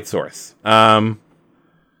for that light source.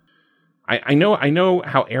 I know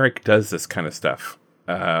how Eric does this kind of stuff.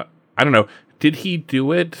 I don't know. Did he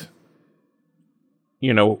do it?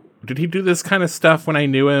 Did he do this kind of stuff when I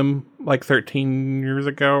knew him like 13 years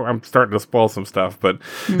ago? I'm starting to spoil some stuff, but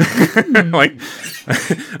like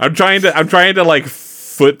I'm trying to like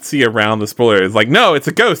footsie around the spoiler. It's like, no, it's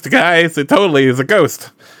a ghost, guys. It totally is a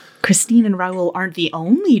ghost. Christine and Raoul aren't the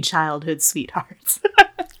only childhood sweethearts.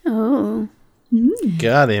 Oh.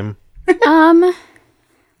 Got him.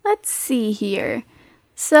 Let's see here.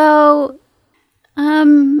 So,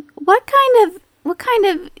 what kind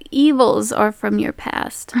of evils are from your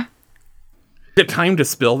past? Is it time to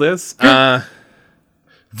spill this?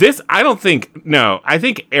 This, I don't think, no. I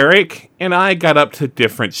think Eric and I got up to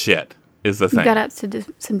different shit, is the thing. You got up to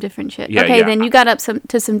some different shit. Yeah, okay, yeah. then you got up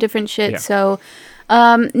to some different shit. Yeah. So,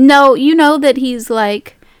 no, you know that he's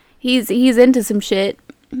like, he's into some shit,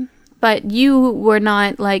 but you were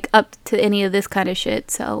not like up to any of this kind of shit,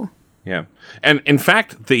 so. Yeah. And in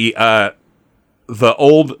fact, the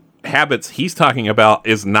old habits he's talking about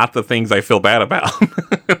is not the things I feel bad about.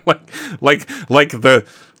 like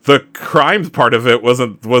the crimes part of it was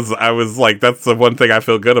I was like, that's the one thing I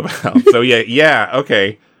feel good about. So yeah,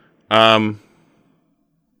 okay.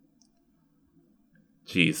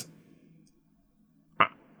 Jeez.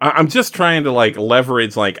 I'm just trying to like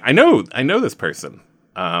leverage, like, I know this person.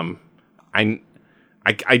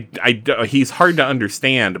 He's hard to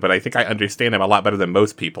understand, but I think I understand him a lot better than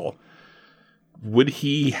most people. Would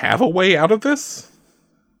he have a way out of this?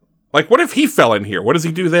 Like, what if he fell in here? What does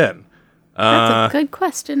he do then? That's a good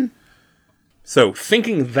question. So,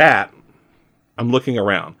 thinking that, I'm looking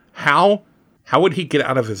around. How would he get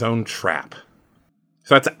out of his own trap?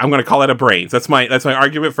 So I'm going to call that a brains. That's my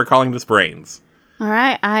argument for calling this brains. All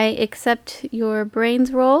right, I accept your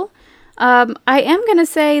brains roll. I am going to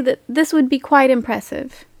say that this would be quite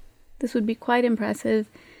impressive.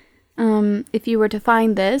 If you were to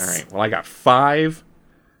find this. All right. Well, I got 5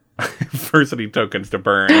 adversity tokens to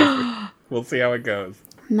burn. We'll see how it goes.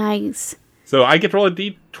 Nice. So I get to roll a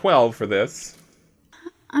d12 for this.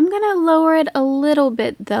 I'm going to lower it a little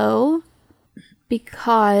bit, though,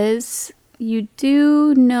 because you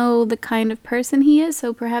do know the kind of person he is,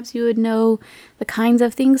 so perhaps you would know the kinds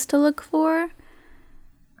of things to look for.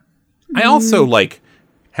 I also,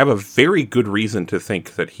 have a very good reason to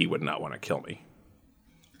think that he would not want to kill me.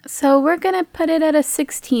 So we're going to put it at a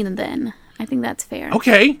 16 then. I think that's fair.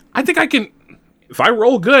 Okay. I think I can... If I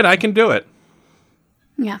roll good, I can do it.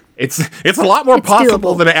 Yeah. It's a lot more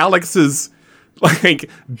possible doable. than Alex's,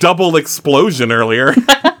 double explosion earlier.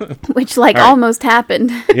 Which, almost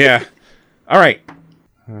happened. Yeah. All right.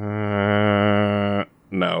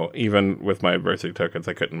 No, even with my adversity tokens,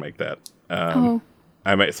 I couldn't make that.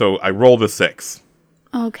 So I rolled a 6.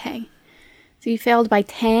 Okay. So you failed by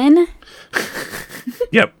 10?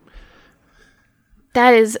 Yep.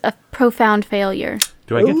 That is a profound failure.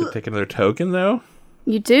 Do I get to take another token, though?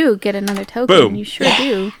 You do get another token. Boom. You sure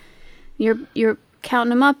do. You're counting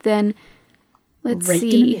them up then. Let's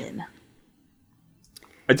Raking see. them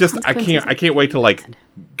in. I can't wait to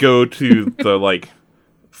go to the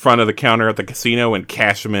front of the counter at the casino and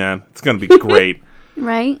cash them in. It's gonna be great.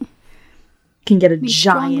 Right? Can get a Be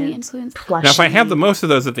strongly giant influenced. plushie. Now, if I have the most of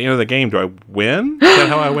those at the end of the game, do I win? Is that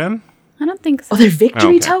how I win? I don't think so. Oh, they're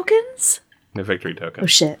victory Okay. tokens? The victory token. Oh,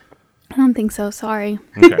 shit. I don't think so. Sorry.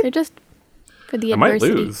 Okay. They're just for the I might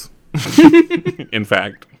adversity. lose. In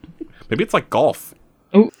fact, maybe it's like golf.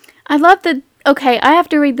 I love the. Okay, I have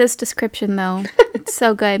to read this description though. It's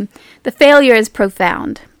so good. The failure is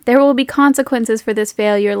profound. There will be consequences for this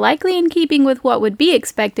failure, likely in keeping with what would be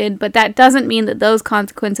expected, but that doesn't mean that those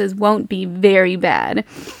consequences won't be very bad.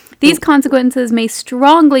 These consequences may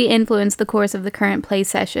strongly influence the course of the current play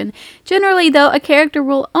session. Generally, though, a character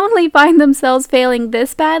will only find themselves failing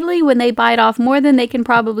this badly when they bite off more than they can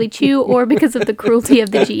probably chew or because of the cruelty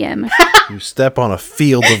of the GM. You step on a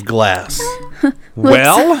field of glass.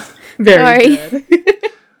 Well, Very Sorry.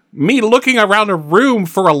 good. me looking around a room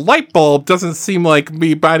for a light bulb doesn't seem like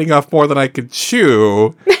me biting off more than I could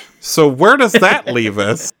chew. So where does that leave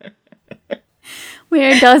us?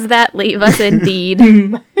 Where does that leave us, indeed?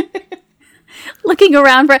 Looking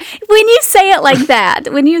around for... When you say it like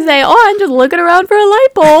that, when you say, I'm just looking around for a light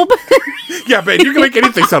bulb. Yeah, man, you can make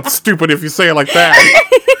anything sound stupid if you say it like that.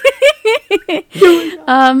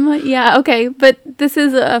 Yeah, okay, but this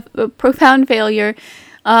is a profound failure.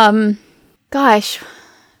 Gosh.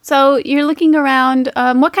 So you're looking around.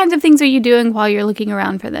 What kinds of things are you doing while you're looking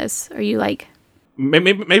around for this? Are you like...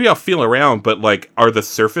 Maybe I'll feel around, but like, are the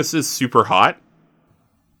surfaces super hot?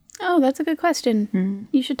 Oh, that's a good question.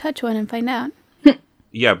 You should touch one and find out.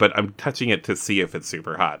 Yeah, but I'm touching it to see if it's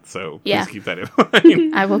super hot, so Yeah. please keep that in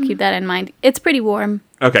mind. I will keep that in mind. It's pretty warm.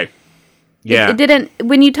 Okay. Yeah. It didn't,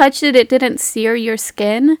 when you touched it, it didn't sear your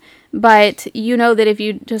skin, but you know that if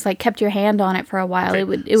you just like kept your hand on it for a while, Okay. it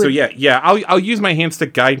would. So yeah, I'll use my hands to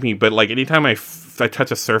guide me, but like anytime I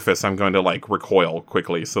touch a surface, I'm going to like recoil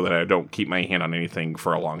quickly so that I don't keep my hand on anything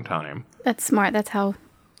for a long time. That's smart. That's how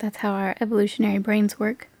our evolutionary brains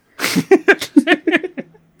work.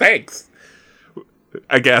 Thanks.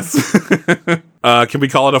 I guess. Can we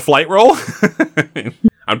call it a flight roll?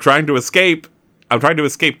 I'm trying to escape. I'm trying to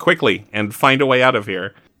escape quickly and find a way out of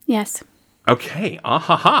here. Yes. Okay.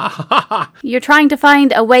 You're trying to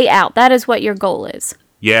find a way out. That is what your goal is.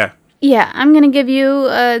 Yeah. Yeah, I'm going to give you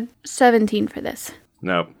a 17 for this.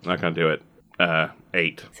 No, not gonna do it.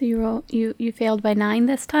 8. So you failed by 9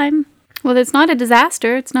 this time? Well, it's not a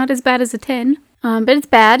disaster. It's not as bad as a 10. But it's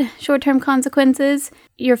bad. Short-term consequences.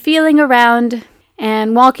 You're feeling around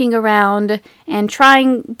and walking around and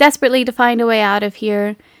trying desperately to find a way out of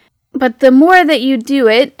here. But the more that you do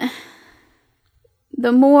it,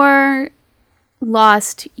 the more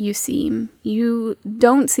lost you seem. You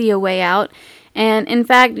don't see a way out. And in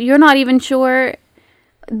fact, you're not even sure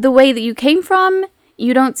the way that you came from.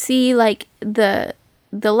 You don't see like the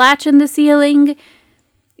latch in the ceiling.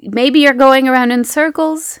 Maybe you're going around in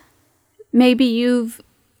circles. Maybe you've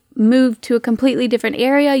moved to a completely different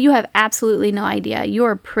area. You have absolutely no idea.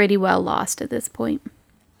 You're pretty well lost at this point.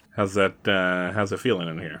 How's it feeling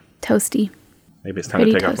in here? Toasty. Maybe it's time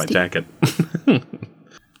Pretty to take off my toasty. jacket.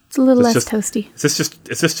 It's a little less just- toasty.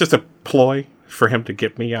 Is this just a ploy for him to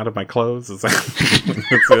get me out of my clothes? Is that what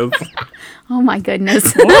this is? Oh my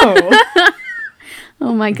goodness. Whoa.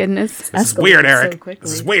 Oh my goodness. This is weird, Escalated so Eric. quickly.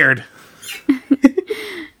 This is weird.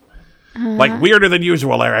 Like weirder than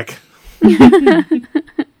usual, Eric.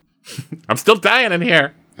 I'm still dying in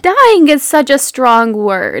here. Dying is such a strong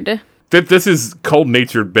word. This is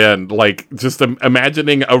cold-natured Ben. Like, just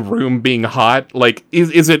imagining a room being hot. Like,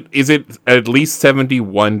 is it at least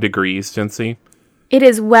 71 degrees, Jency? It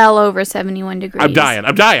is well over 71 degrees. I'm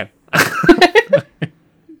dying.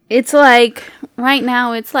 It's like, right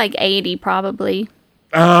now, it's like 80 probably.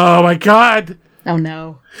 Oh, my God. Oh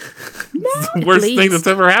no. It's the worst thing least. that's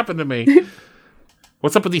ever happened to me.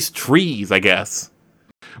 What's up with these trees, I guess?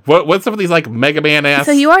 What's up with these, like, Mega Man-ass...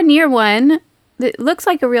 So you are near one. It looks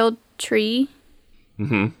like a real tree.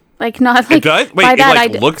 Mm-hmm. Like, not like... It does? Wait, by it, that,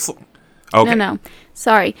 like, looks... Okay. No.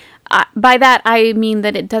 Sorry. By that, I mean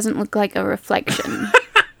that it doesn't look like a reflection.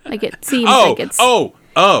 Like, it seems like it's... Oh,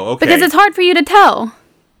 okay. Because it's hard for you to tell.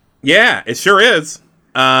 Yeah, it sure is.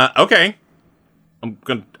 Okay. I'm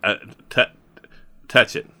gonna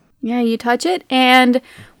touch it. Yeah, you touch it, and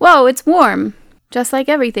whoa, it's warm, just like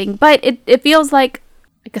everything. But it feels like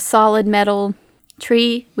a solid metal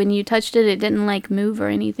tree. When you touched it, it didn't like move or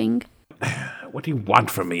anything. What do you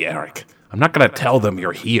want from me, Eric? I'm not gonna tell them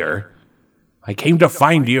you're here. I came to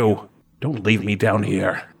find you. Don't leave me down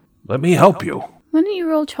here. Let me help you. Why don't you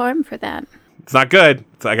roll charm for that? It's not good.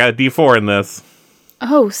 I got a D4 in this.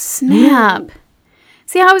 Oh, snap.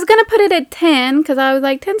 See, I was going to put it at 10, because I was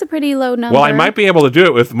like, 10's a pretty low number. Well, I might be able to do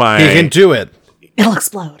it with my... He can do it. It'll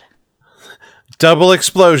explode. Double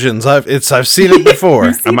explosions. I've seen it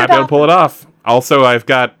before. I might be able to pull it off. Also, I've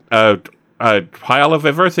got a pile of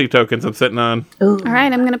adversity tokens I'm sitting on. Ooh. All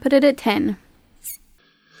right, I'm going to put it at 10.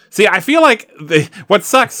 See, I feel like what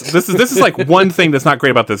sucks. This is like one thing that's not great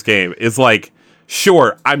about this game is like,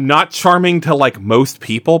 sure, I'm not charming to like most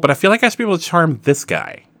people, but I feel like I should be able to charm this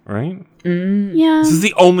guy, right? Yeah. This is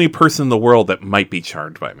the only person in the world that might be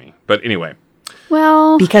charmed by me. But anyway,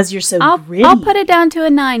 Well, Because you're so gritty. I'll put it down to a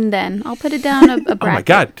 9 then. I'll put it down a bracket. oh my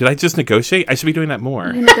God, did I just negotiate? I should be doing that more.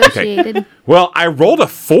 You negotiated. Well, I rolled a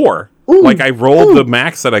 4. Like I rolled the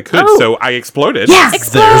max that I could, so I exploded. Yes!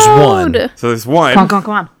 There's one. Explode! So there's one. Come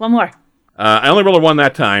on. One more. I only rolled a 1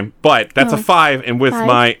 that time, but that's a 5, and with Five.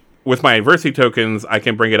 my with my adversity tokens, I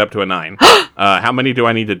can bring it up to a 9. How many do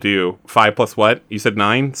I need to do? 5 plus what? You said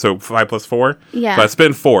 9, so 5 plus 4. Yeah. So I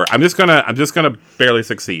spend 4. I'm just gonna barely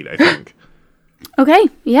succeed, I think. Okay.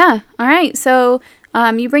 Yeah. All right. So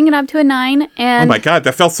you bring it up to a 9, and Oh my god,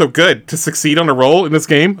 that felt so good to succeed on a roll in this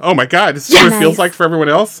game. Oh my god, this is what it feels like for everyone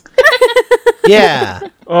else. Yeah.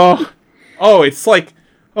 It's like,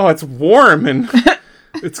 it's warm and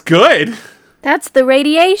it's good. that's the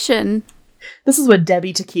radiation. This is what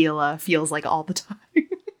Debbie Tequila feels like all the time.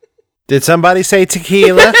 Did somebody say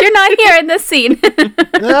tequila? You're not here in this scene.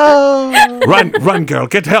 No. Run, girl,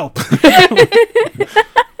 get help.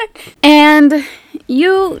 And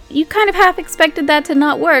you kind of half expected that to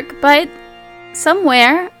not work, but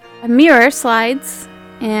somewhere a mirror slides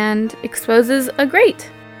and exposes a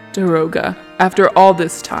grate. Daroga, after all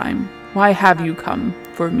this time, why have you come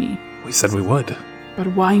for me? We said we would. But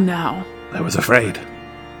why now? I was afraid.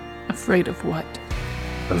 Afraid of what?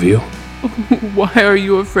 Of you? Why are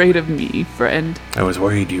you afraid of me, friend? I was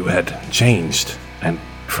worried you had changed, and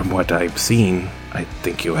from what I've seen, I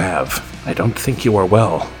think you have. I don't think you are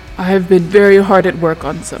well. I have been very hard at work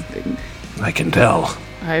on something. I can tell.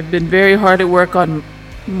 I've been very hard at work on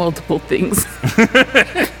multiple things.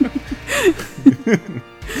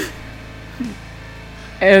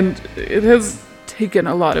 And it has taken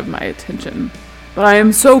a lot of my attention. But I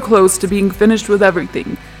am so close to being finished with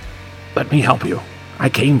everything. Let me help you. I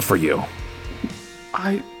came for you.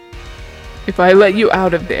 If I let you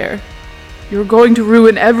out of there, you're going to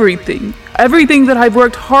ruin everything. Everything that I've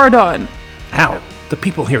worked hard on. How? The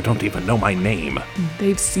people here don't even know my name.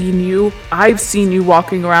 They've seen you. I've seen you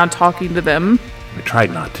walking around talking to them. I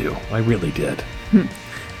tried not to. I really did.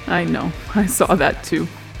 I know. I saw that too.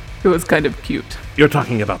 It was kind of cute. You're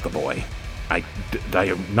talking about the boy. I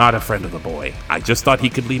am not a friend of the boy. I just thought he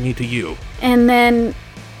could lead me to you. And then,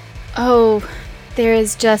 there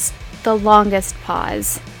is just the longest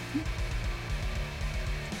pause.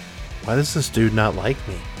 Why does this dude not like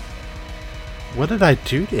me? What did I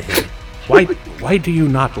do to him? Why do you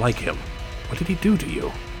not like him? What did he do to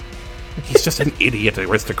you? He's just an idiot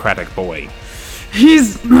aristocratic boy.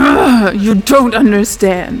 You don't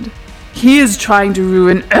understand. He is trying to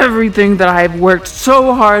ruin everything that I have worked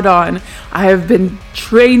so hard on. I have been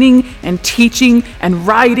training and teaching and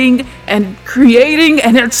writing and creating,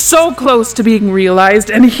 and it's so close to being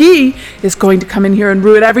realized, and he is going to come in here and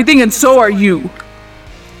ruin everything, and so are you.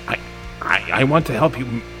 I want to help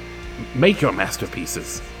you make your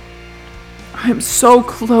masterpieces. I'm so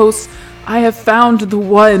close. I have found the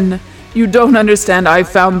one. You don't understand. I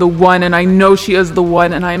found the one, and I know she is the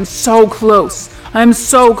one, and I am so close. I'm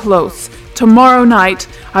so close. Tomorrow night,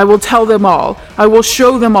 I will tell them all. I will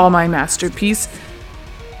show them all my masterpiece.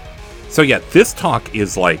 So yeah, this talk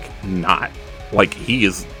is not he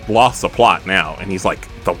is lost the plot now, and he's like,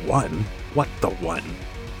 the one? What the one?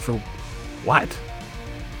 For what?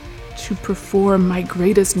 To perform my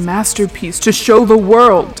greatest masterpiece, to show the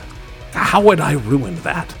world. How would I ruin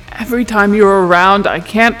that? Every time you're around, I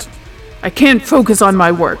can't focus on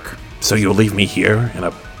my work. So you'll leave me here in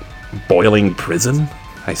a boiling prison?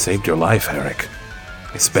 I saved your life, Eric.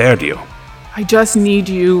 I spared you. I just need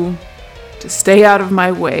you to stay out of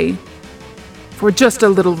my way for just a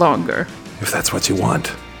little longer. If that's what you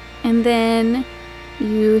want. And then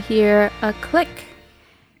you hear a click,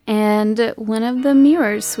 and one of the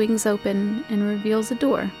mirrors swings open and reveals a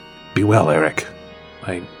door. Be well, Eric.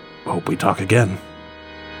 I hope we talk again.